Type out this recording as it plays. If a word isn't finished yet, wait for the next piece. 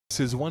This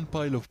is one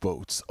pile of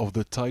boats of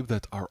the type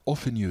that are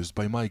often used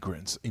by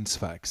migrants in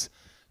Sfax.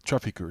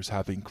 Traffickers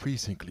have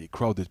increasingly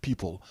crowded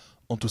people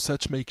onto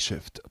such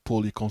makeshift,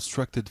 poorly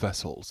constructed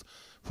vessels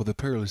for the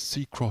perilous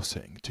sea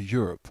crossing to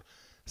Europe.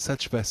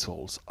 Such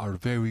vessels are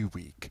very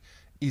weak,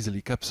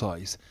 easily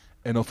capsize,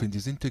 and often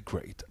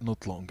disintegrate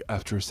not long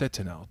after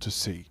setting out to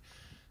sea.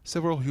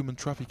 Several human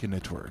trafficking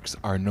networks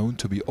are known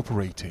to be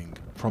operating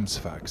from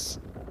Sfax.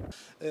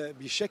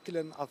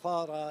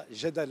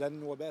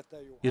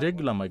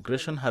 Irregular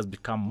migration has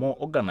become more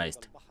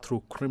organized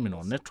through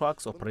criminal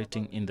networks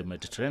operating in the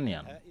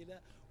Mediterranean.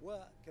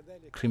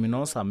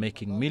 Criminals are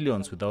making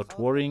millions without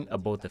worrying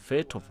about the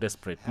fate of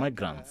desperate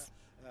migrants.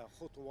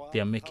 They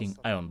are making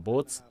iron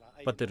boats,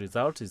 but the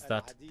result is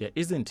that there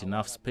isn't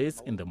enough space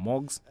in the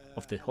morgues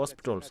of the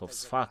hospitals of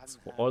Sfax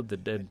for all the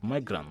dead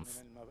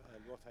migrants.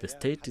 The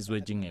state is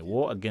waging a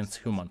war against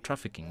human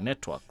trafficking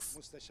networks.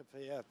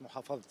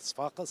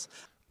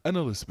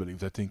 Analysts believe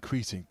that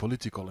increasing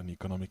political and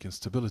economic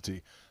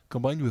instability,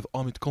 combined with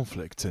armed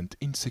conflicts and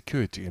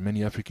insecurity in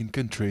many African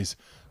countries,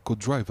 could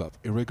drive up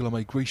irregular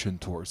migration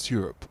towards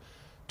Europe.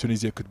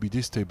 Tunisia could be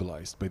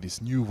destabilized by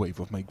this new wave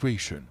of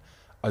migration,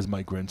 as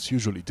migrants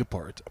usually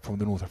depart from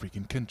the North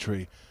African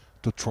country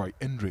to try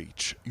and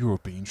reach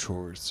European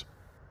shores.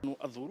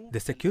 The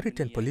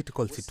security and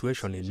political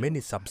situation in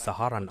many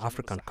sub-Saharan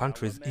African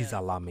countries is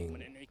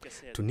alarming.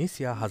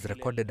 Tunisia has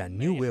recorded a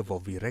new wave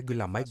of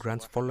irregular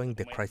migrants following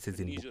the crisis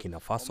in Burkina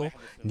Faso,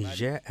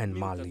 Niger and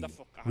Mali.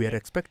 We are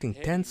expecting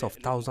tens of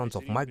thousands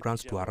of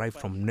migrants to arrive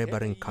from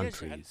neighboring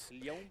countries.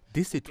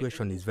 This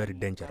situation is very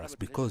dangerous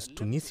because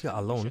Tunisia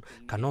alone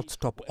cannot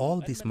stop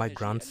all these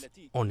migrants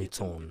on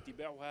its own.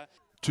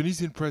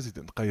 Tunisian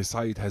President Kais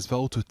Saied has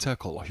vowed to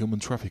tackle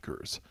human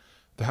traffickers.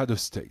 The head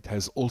of state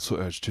has also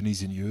urged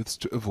Tunisian youths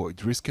to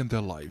avoid risking their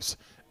lives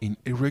in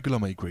irregular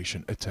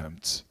migration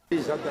attempts.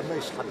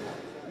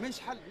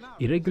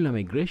 Irregular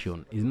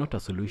migration is not a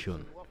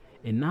solution.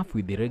 Enough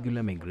with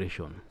irregular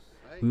migration.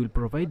 We will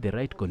provide the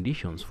right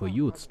conditions for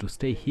youths to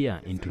stay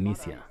here in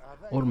Tunisia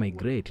or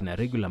migrate in a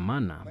regular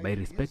manner by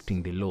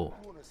respecting the law.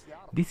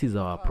 This is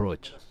our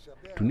approach.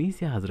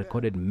 Tunisia has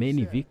recorded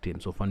many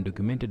victims of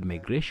undocumented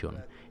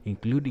migration,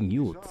 including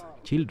youths,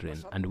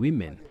 children and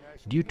women,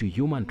 due to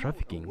human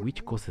trafficking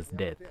which causes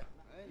death.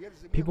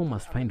 People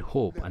must find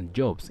hope and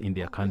jobs in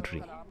their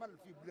country.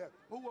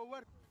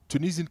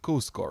 Tunisian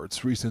coast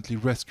guards recently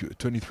rescued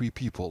 23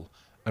 people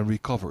and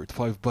recovered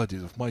 5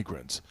 bodies of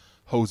migrants.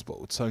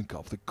 Houseboats sank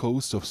off the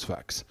coast of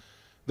Sfax.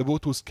 The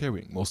boat was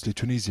carrying mostly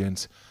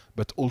Tunisians,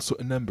 but also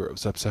a number of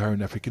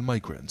sub-Saharan African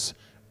migrants,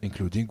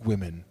 including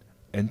women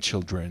and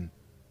children.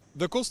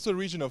 The coastal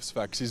region of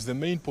Sfax is the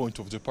main point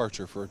of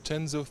departure for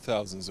tens of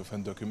thousands of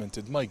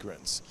undocumented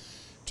migrants.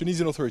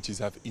 Tunisian authorities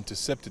have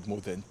intercepted more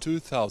than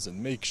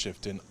 2,000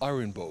 makeshift and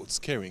iron boats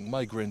carrying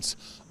migrants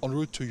en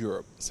route to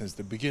Europe since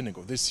the beginning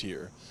of this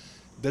year.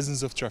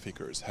 Dozens of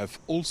traffickers have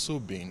also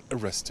been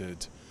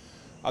arrested.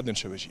 Adnan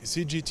Shabashi,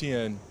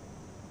 CGTN,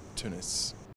 Tunis.